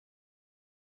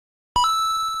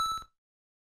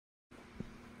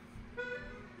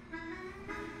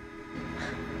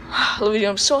Luigi,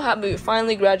 I'm so happy we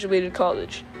finally graduated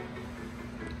college.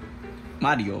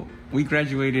 Mario, we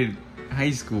graduated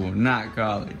high school, not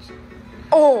college.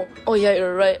 Oh yeah,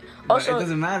 you're right. But Also, it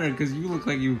doesn't matter because you look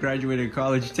like you graduated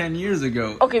college 10 years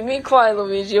ago. okay, be quiet,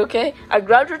 Luigi, okay? I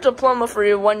graduate diploma for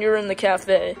you 1 year in the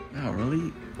cafe. Oh,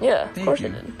 really? Yeah, of Thank course you.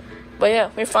 I did. But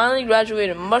yeah, we finally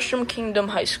graduated Mushroom Kingdom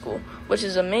High School, which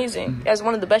is amazing. It has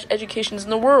one of the best educations in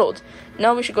the world.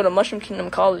 Now we should go to Mushroom Kingdom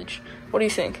College. What do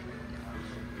you think?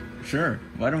 Sure.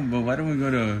 Why don't we go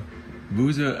to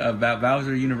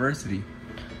Bowser University?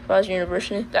 Bowser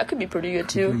University? That could be pretty good Koopa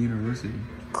too. University.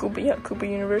 Koopa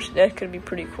University? That could be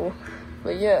pretty cool.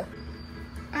 But yeah.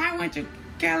 I went to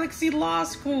Galaxy Law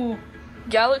School.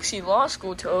 Galaxy Law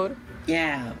School, Toad.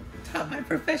 Yeah, taught by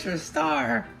Professor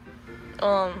Star.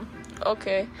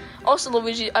 Okay. Also,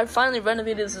 Luigi, I finally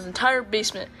renovated this entire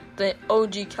basement. The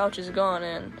OG couch is gone,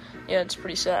 and yeah, it's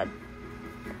pretty sad.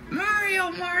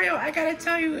 Mario, I gotta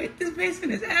tell you, this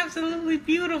basement is absolutely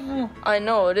beautiful. I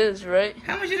know, it is, right?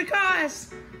 How much did it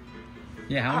cost?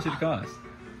 Yeah, how much did it cost?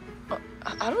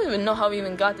 I don't even know how we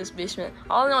even got this basement.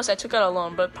 All I know is I took out a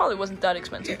loan, but it probably wasn't that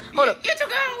expensive. Hold up. You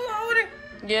took out a loan?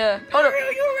 Yeah. Hold up. Mario,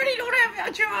 you already don't have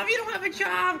a job. You don't have a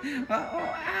job.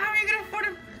 How are you gonna afford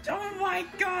it? Oh my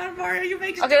God, Mario, you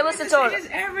make stupid decisions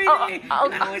every day. And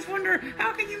I always wonder,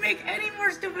 how can you make any more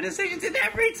stupid decisions? And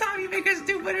every time you make a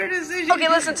stupider decision. Okay,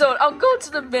 listen, Toad. I'll go to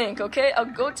the bank, okay? I'll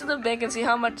go to the bank and see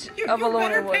how much of a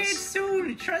loan it You better pay it was.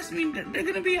 soon. Trust me, they're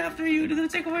gonna be after you. They're gonna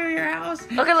take away your house.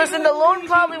 Okay, listen, the loan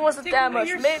probably wasn't Take that away much.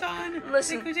 your Maybe, son.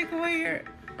 listen, Take away your...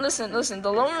 listen.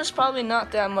 The loan was probably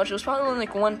not that much. It was probably only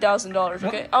like $1,000,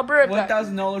 okay? I'll be right back.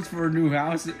 $1,000 for a new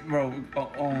house, bro.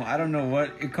 I don't know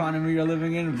what economy you're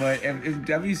living in, but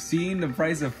have you seen the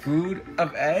price of food,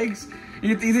 of eggs?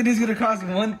 You think it's gonna cost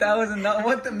 $1,000?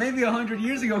 What? Maybe 100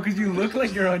 years ago, because you look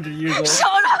like you're 100 years old. Shut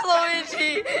up,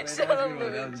 Luigi! Shut up,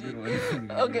 That was a good one.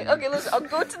 Luigi. Okay, listen. I'll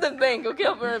go to the bank, okay?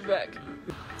 I'll be right back.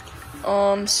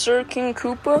 Sir King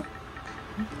Koopa?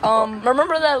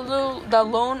 Remember that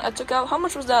loan I took out? How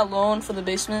much was that loan for the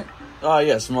basement?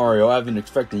 Yes, Mario. I've been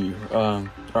expecting you.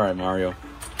 Alright, Mario.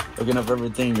 Looking up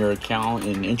everything, your account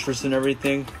and interest and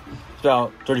everything. It's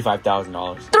about $35,000.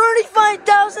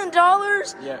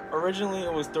 $35,000? Yeah, originally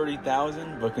it was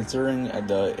 $30,000, but considering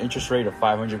the interest rate of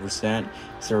 500%,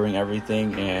 considering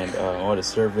everything and all the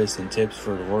service and tips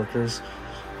for the workers,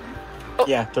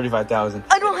 yeah, $35,000.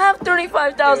 I don't have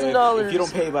 $35,000. If you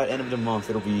don't pay by the end of the month,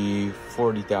 it'll be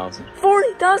 $40,000.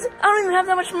 $40,000? I don't even have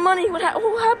that much money. What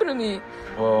happened to me?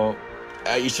 Well,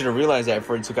 you should have realized that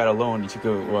before you took out a loan. You took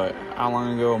it, what, how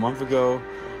long ago? A month ago?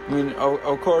 I mean,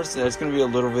 of course, it's going to be a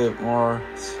little bit more,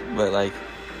 but like,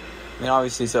 I mean,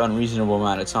 obviously it's an unreasonable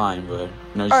amount of time, but you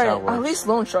know, just how it works. At least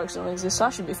loan sharks don't exist, so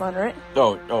I should be fine, right? We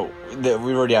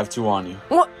already have 2 on you.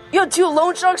 What? You have 2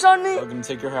 loan sharks on me? They're going to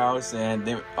take your house, and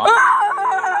they...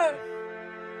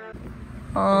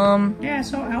 Yeah,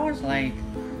 so I was like,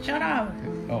 shut up.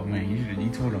 Oh man, you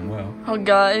told him well. Oh,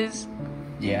 guys.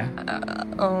 Yeah.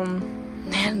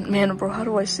 Man, bro, how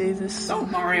do I say this? So,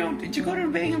 Mario, did you go to the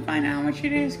bank and find out how much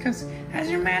it is? Because as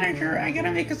your manager, I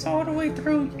gotta make this all the way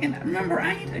through. And remember,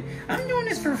 I'm doing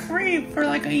this for free for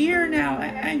like a year now.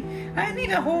 I need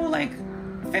a whole, like,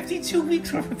 52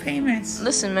 weeks worth of payments.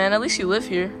 Listen, man, at least you live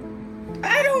here.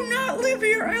 I do not live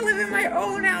here. I live in my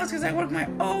own house because I work my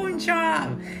own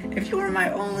job. If you were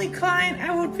my only client,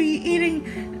 I would be eating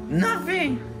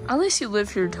nothing. At least you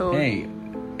live here, Toad.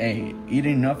 Hey,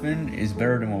 eating nothing is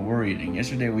better than what we're eating.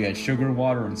 Yesterday we had sugar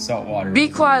water and salt water. Be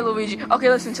quiet, Luigi. Okay,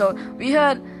 listen, Toad. We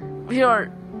are,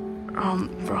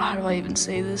 bro, how do I even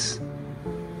say this?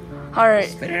 Alright.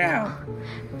 Spit it out.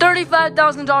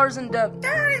 $35,000 in debt.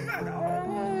 35.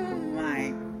 Oh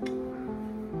my.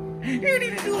 You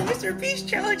need to do a Mr. Beast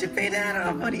challenge and pay that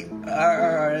off, buddy.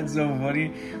 Alright, that's so funny.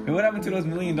 Wait, what happened to those $1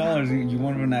 million you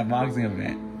won from that boxing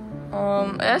event?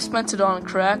 I spent it on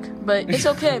crack, but it's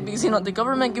okay because, you know, the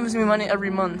government gives me money every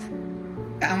month.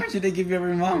 How much did they give you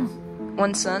every month?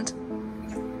 1 cent.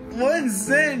 1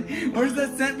 cent? Where's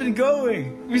that cent been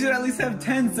going? We should at least have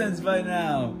 10 cents by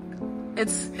now.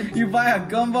 You buy a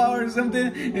gumball or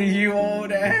something, you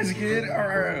old ass kid.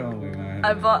 Oh, man.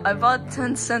 I bought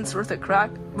 10 cents worth of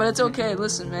crack, but it's okay.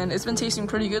 Listen, man, it's been tasting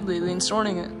pretty good lately and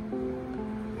sorting it.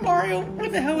 Mario,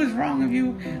 what the hell is wrong with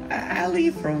you? I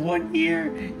leave for 1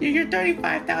 year. You're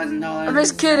 $35,000. I'm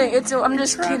just kidding. I'm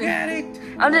just drug kidding. Addict.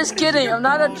 I'm just kidding. I'm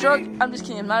not a drug. I'm just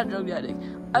kidding. I'm not a drug addict.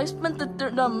 I spent the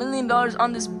 $1 million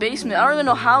on this basement. I don't even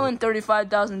know how in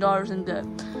 $35,000 in debt.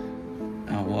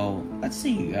 Oh well, let's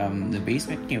see. The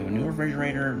basement, new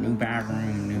refrigerator, new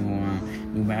bathroom,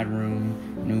 new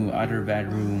bedroom, new other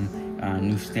bedroom.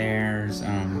 new stairs,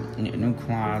 new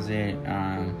closet,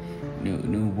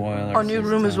 new boiler. Oh, new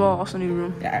room as well. Also new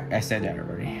room. Yeah, I said that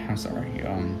already. I'm sorry.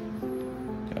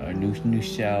 New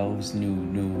shelves,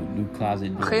 new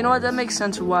closet doors. Okay, you know what? That makes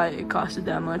sense why it costed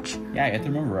that much. Yeah, you have to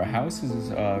remember, a house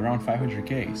is around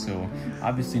 $500K, so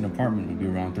obviously an apartment would be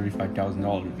around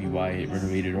 $35,000 if you buy it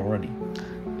renovated already.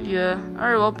 Yeah. All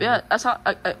right. Well, yeah. That's how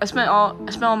I spent all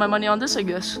my money on this, I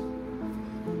guess.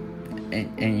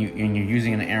 And you're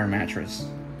using an air mattress.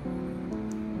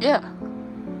 Yeah.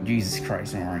 Jesus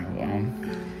Christ, Mario.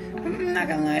 I'm not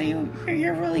gonna lie to you.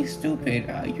 You're really stupid.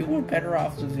 You were better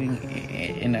off living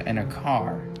in a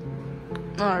car.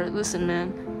 All right. Listen,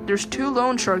 man. There's 2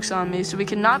 loan sharks on me, so we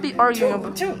cannot be arguing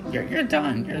about. You're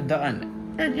done. You're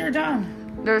done. You're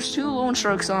done. There's 2 loan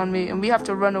sharks on me, and we have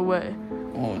to run away.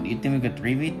 Oh, do you think we could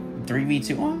 3v2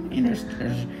 them? I mean,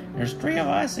 there's 3 of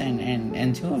us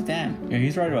and 2 of them. Yeah,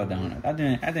 he's right about that one. I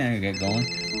think I could get going.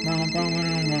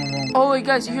 Oh wait,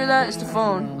 guys, you hear that? It's the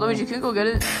phone. Luigi, can you go get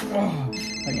it? Oh,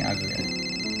 yeah, I'll go get it.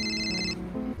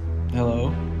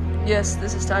 Hello? Yes,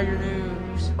 this is Tiger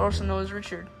News, also known as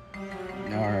Richard.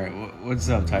 Alright, what's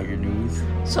up, Tiger News?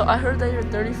 So I heard that you're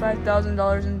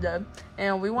 $35,000 in debt,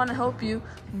 and we want to help you,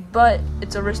 but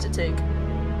it's a risk to take.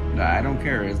 Nah, I don't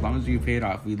care. As long as you pay it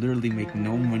off, we literally make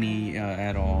no money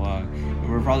at all.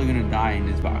 We're probably gonna die in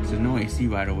this box. There's no AC,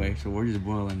 by the way, so we're just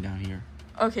boiling down here.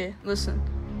 Okay, listen.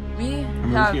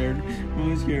 I'm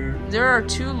really scared. There are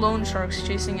 2 loan sharks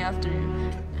chasing after you.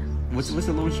 What's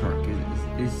a loan shark?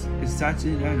 Is such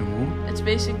an animal? It's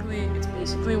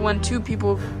basically when 2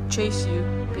 people chase you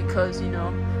because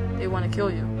they want to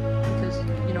kill you because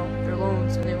they're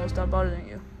loans and they won't stop bothering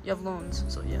you. You have loans,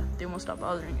 so yeah, they won't stop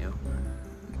bothering you.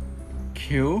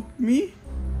 Kill me?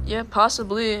 Yeah,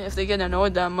 possibly if they get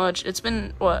annoyed that much. It's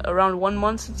been around 1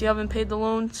 month since you haven't paid the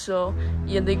loan, so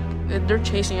yeah, they're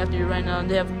chasing after you right now, and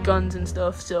they have guns and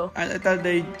stuff. So I thought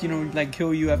they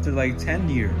kill you after 10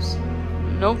 years.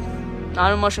 Nope,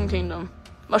 not in Mushroom Kingdom.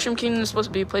 Mushroom Kingdom is supposed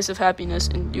to be a place of happiness,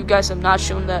 and you guys have not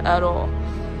shown that at all.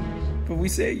 But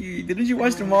didn't you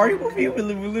watch the Mario movie? We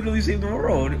literally saved the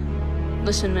world.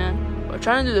 Listen, man, we're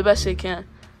trying to do the best they can.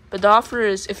 But the offer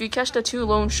is, if you catch the 2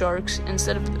 loan sharks,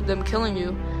 instead of them killing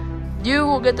you, you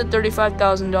will get the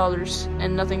 $35,000,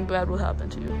 and nothing bad will happen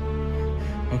to you.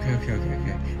 Okay.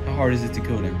 How hard is it to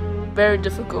kill them? Very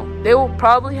difficult. They will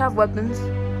probably have weapons.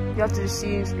 You have to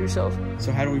see yourself.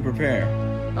 So how do we prepare?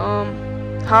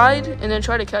 Hide, and then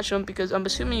try to catch them, because I'm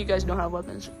assuming you guys don't have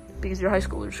weapons, because you're high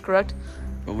schoolers, correct?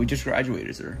 But we just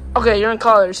graduated, sir. Okay, you're in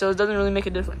college, so it doesn't really make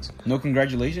a difference. No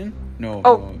congratulations? No.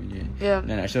 Oh, yeah.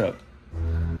 No, shut up.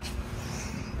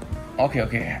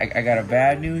 Okay. I got a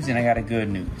bad news and I got a good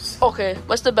news. Okay,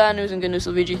 what's the bad news and good news,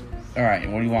 Luigi? Alright,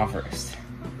 what do you want first?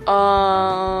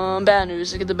 Bad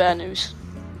news. Let's get the bad news.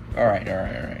 Alright.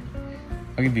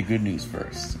 I'll give you good news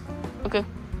first. Okay.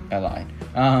 I lied.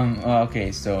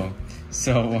 Okay, so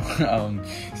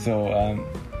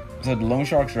the loan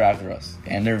sharks are after us,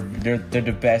 and they're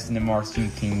the best in the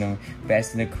Mushroom Kingdom,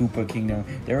 best in the Koopa Kingdom.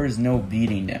 There is no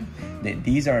beating them.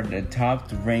 These are the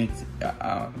top-ranked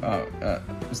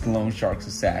loan sharks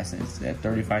assassins at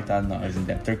 $35,000 in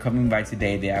debt. They're coming by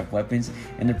today. They have weapons,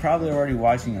 and they're probably already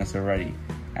watching us already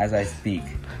as I speak.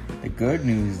 The good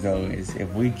news, though, is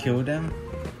if we kill them,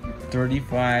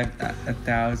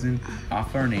 $35,000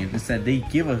 off our names. Instead, they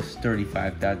give us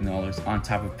 $35,000 on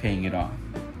top of paying it off.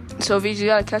 So VG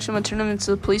gotta catch them and turn them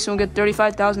into the police and we'll get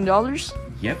 $35,000?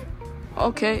 Yep.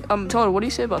 Okay, Toad, what do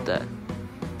you say about that?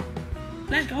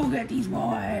 Let's go get these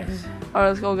boys. Alright,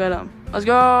 let's go get them. Let's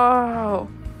go!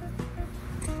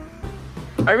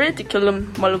 Are you ready to kill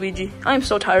them, Waluigi? I am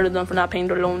so tired of them for not paying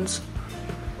their loans.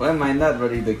 Why am I not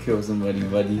ready to kill somebody,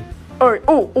 buddy? Alright,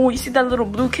 oh, you see that little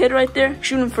blue kid right there?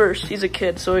 Shoot him first. He's a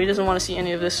kid, so he doesn't want to see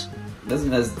any of this. That's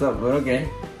messed up, but okay.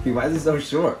 Why is he so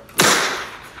short?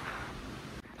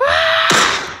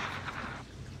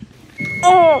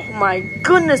 Oh my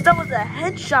goodness, that was a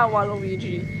headshot,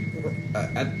 Waluigi.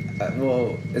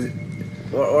 Well, is it?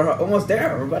 We're almost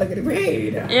there. We're about to get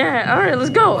paid. Yeah, alright, let's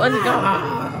go.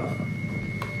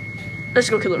 Let's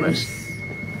go kill the rest.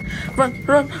 Run.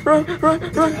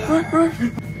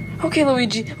 Okay,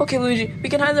 Luigi. We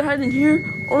can either hide in here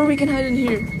or we can hide in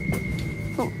here.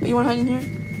 Oh, you want to hide in here?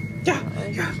 Yeah.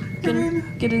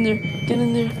 Get in there.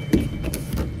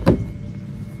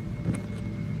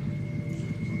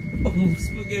 Oh,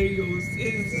 SpaghettiOs,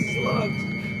 it's locked.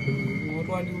 What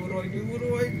do I do?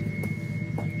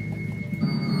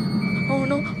 Oh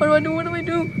no, what do I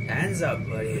do? Hands up,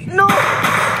 buddy. No!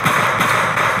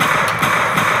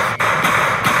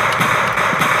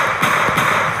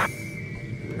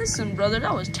 Listen, brother,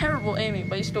 that was terrible aiming,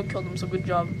 but you still killed him, so good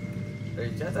job.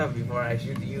 Hey, shut up before I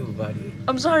shoot you, buddy.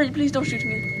 I'm sorry, please don't shoot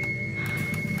me.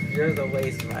 You're the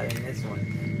waste spot in this one.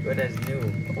 But that's new.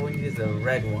 All we need is the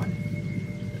red one.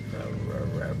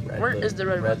 Where is the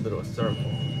red one? little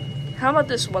circle. How about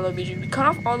this, Waluigi? We cut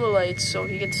off all the lights so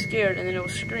he gets scared and then he'll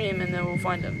scream and then we'll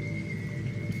find him.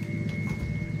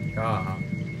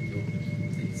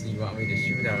 So you want me to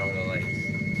shoot out all the lights?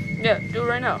 Yeah, do it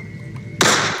right now.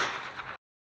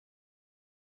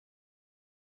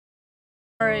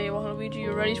 Alright, Waluigi,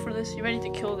 you ready for this? You ready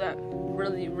to kill that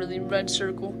really, really red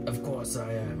circle? Of course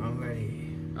I am. I'm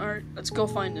ready. Alright, let's go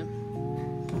find him.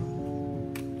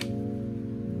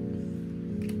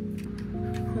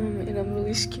 Oh man, I'm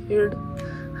really scared.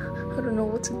 I don't know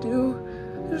what to do.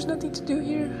 There's nothing to do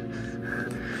here.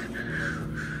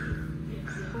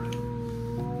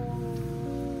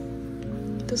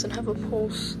 He doesn't have a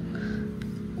pulse.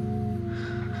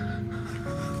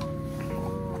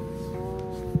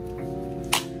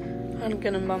 I'm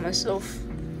gonna by myself.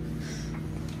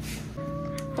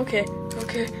 Okay,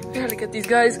 we gotta get these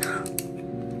guys.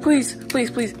 Please,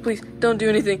 don't do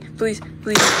anything. Please.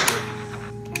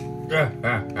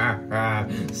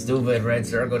 Stupid red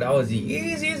circle. That was the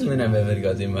easiest win I've ever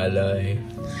got in my life.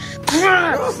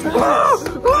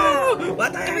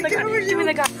 What the heck? Give me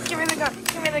the gun.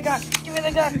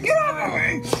 Get off of me!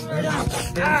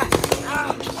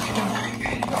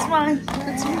 That's mine.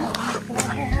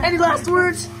 Any last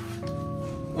words?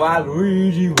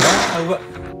 Waluigi,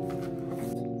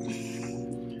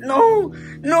 No,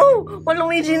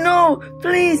 Waluigi, no,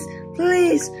 please,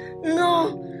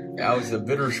 no. That was a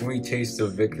bittersweet taste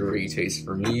of victory. Taste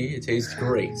for me, it tastes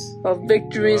great. A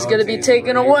victory is gonna be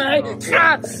taken away.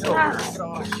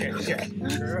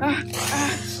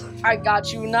 I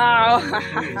got you now. That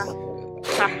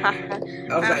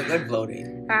was like good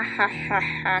bloating.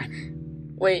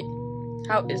 Wait,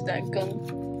 how is that gun?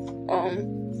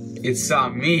 It's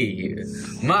on me,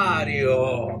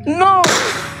 Mario. No!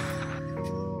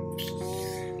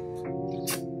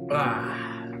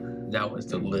 That was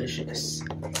delicious.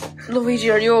 Luigi,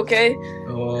 are you okay?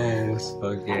 Oh,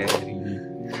 spaghetti.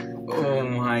 Oh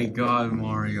my god,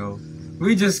 Mario.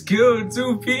 We just killed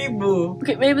 2 people.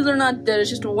 Okay, maybe they're not dead.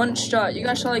 It's just one shot. You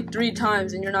got shot like 3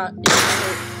 times and you're not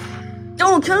hurt.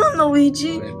 Don't kill him,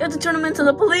 Luigi. You have to turn him into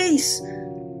the police.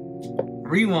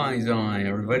 Rewind's on,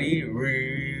 everybody.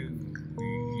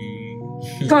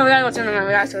 Come on, we gotta go turn him in.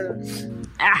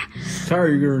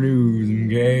 Tiger news,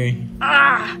 okay?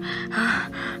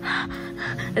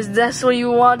 Is that what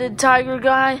you wanted, Tiger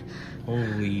Guy?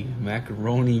 Holy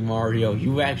macaroni, Mario.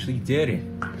 You actually did it.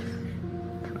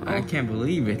 I can't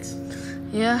believe it.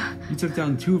 Yeah. You took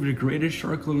down 2 of the greatest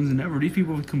shark clones than ever. These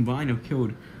people combined have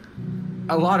killed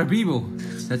a lot of people.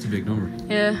 That's a big number.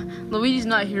 Yeah. Luigi's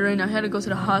not here right now. He had to go to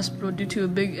the hospital due to a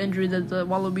big injury that the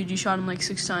Waluigi shot him like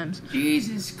 6 times.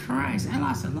 Jesus Christ, I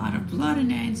lost a lot of blood in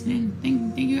that incident.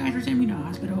 Thank you guys for sending me to the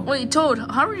hospital. Wait, Toad,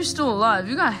 how are you still alive?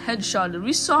 You got headshotted.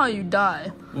 We saw you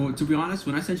die. Well, to be honest,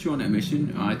 when I sent you on that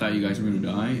mission, I thought you gues were going to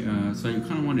die. So I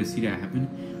kind of wanted to see that happen.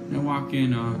 And I walk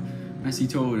in, I see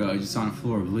Toad just on the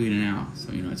floor bleeding out.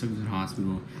 So, I took him to the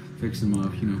hospital, fixed him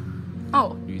up,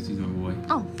 Oh. He's my boy.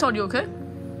 Oh, Toad, you okay?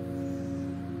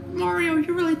 Mario,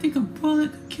 you really think a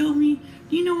bullet could kill me?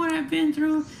 Do you know what I've been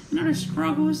through? The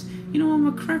struggles? I'm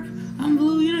a crip. I'm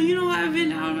blue. You know what I've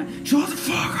been out. Shut the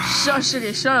fuck up!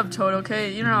 Shut up, Toad,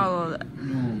 okay? You're not all of that.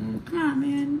 Come on,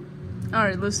 man.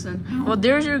 Alright, listen. Well,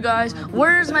 there's your guys.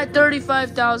 Where's my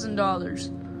 $35,000?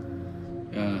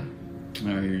 Alright,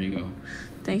 here you go.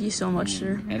 Thank you so much,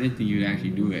 sir. I didn't think you'd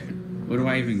actually do it. What do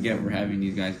I even get for having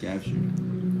these guys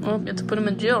captured? Well, you have to put them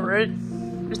in jail, right?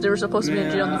 Because they were supposed to be in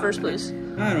jail in the first place.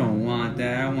 I don't want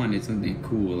that. I wanted something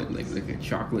cool, like a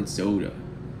chocolate soda.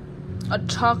 A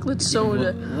chocolate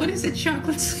soda. What is a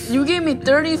chocolate soda? You gave me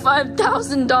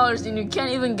 $35,000 and you can't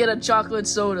even get a chocolate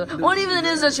soda. What even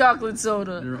is a chocolate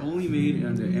soda? They're only made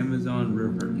on the Amazon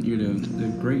River near the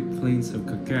Great Plains of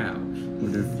Cacao, where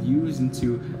they're fused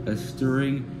into a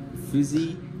stirring,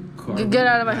 fizzy carbon. Get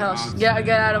out of my house. Get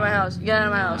out of my house. Get out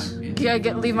of my house.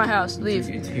 Leave my house. Leave.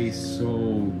 It tastes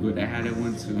so good. I had it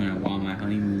once when I went on my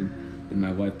honeymoon. And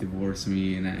my wife divorced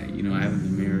me, and I haven't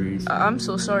been married. So I'm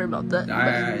so sorry about that.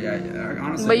 I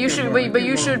honestly. But you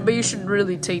should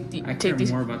really take these. I care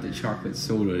more about the chocolate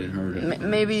soda than her.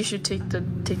 Maybe you should take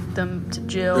them to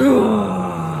jail.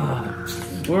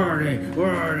 Where are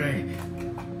they?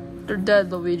 They're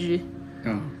dead, Luigi.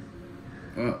 Oh,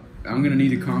 well, I'm gonna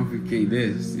need to confiscate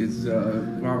this. It's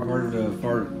part of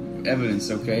evidence,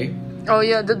 okay? Oh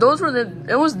yeah,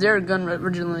 it was their gun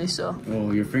originally, so.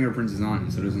 Well, your fingerprints is on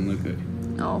it, so it doesn't look good.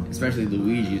 No. Especially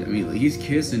Luigi's. I mean, he's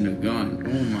kissing the gun.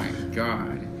 Oh my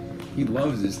god. He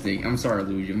loves this thing. I'm sorry,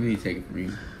 Luigi. I'm gonna take it from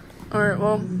you. Alright,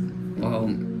 well, Well,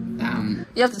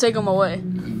 you have to take them away.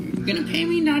 you're gonna pay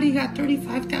me now that you got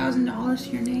 $35,000 to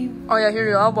your name? Oh yeah, here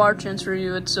you go. I'll bar transfer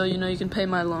you it so you know you can pay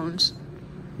my loans.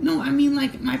 No, I mean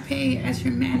like my pay as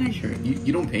your manager.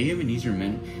 You don't pay him and he's your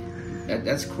man.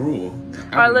 That's cruel.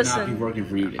 I Alright, would listen. not be working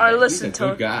for you. Alright, listen, He's a good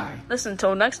Toad. guy. Listen,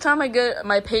 Toad, next time I get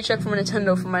my paycheck from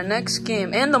Nintendo for my next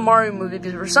game and the Mario movie,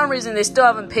 because for some reason they still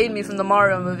haven't paid me from the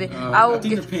Mario movie, I will I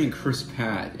think get... they're paying Chris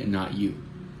Pratt and not you.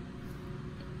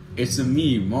 It's a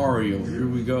me, Mario. Here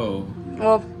we go.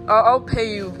 Well, I'll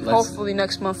pay you hopefully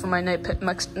next month for my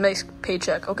next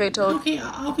paycheck. Okay, Toad? Okay,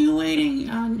 I'll be waiting.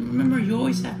 Remember, you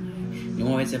always have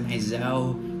my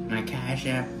Zelle, my Cash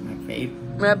App, my Vape.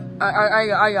 Yep,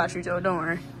 I got you, Toad. Don't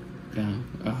worry.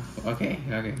 Yeah. Okay.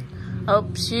 Oh,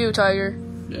 see you, Tiger.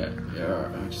 Yeah.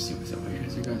 I'll just see what's up here.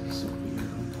 This guy is so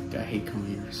weird. I hate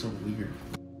coming here. It's so weird.